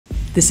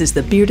This is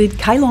the bearded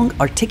Quilong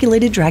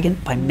articulated dragon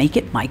by Make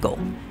It Michael.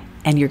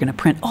 And you're going to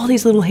print all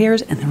these little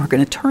hairs and then we're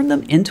going to turn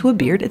them into a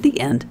beard at the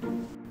end.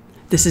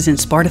 This is in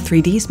Sparta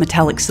 3D's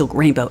Metallic Silk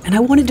Rainbow, and I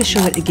wanted to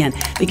show it again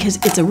because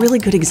it's a really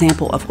good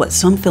example of what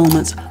some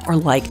filaments are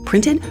like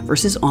printed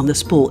versus on the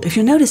spool. If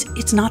you notice,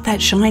 it's not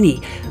that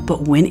shiny,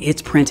 but when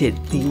it's printed,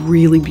 the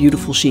really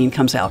beautiful sheen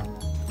comes out.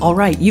 All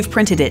right, you've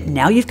printed it.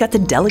 Now you've got the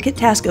delicate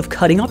task of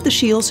cutting off the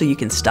shield so you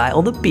can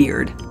style the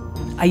beard.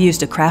 I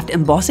used a craft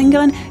embossing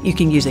gun. You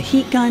can use a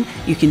heat gun.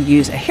 You can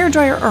use a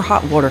hairdryer or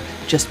hot water.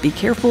 Just be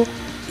careful.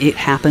 It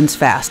happens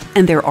fast.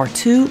 And there are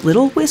two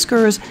little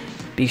whiskers.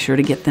 Be sure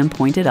to get them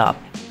pointed up.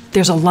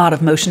 There's a lot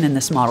of motion in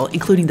this model,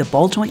 including the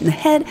ball joint in the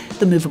head,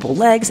 the movable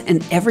legs,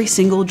 and every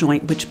single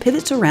joint which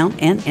pivots around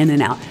and in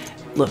and out.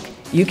 Look,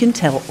 you can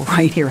tell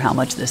right here how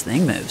much this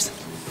thing moves.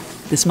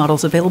 This model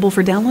is available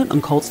for download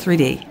on Cults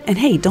 3D. And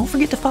hey, don't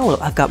forget to follow.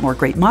 I've got more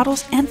great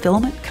models and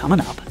filament coming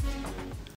up.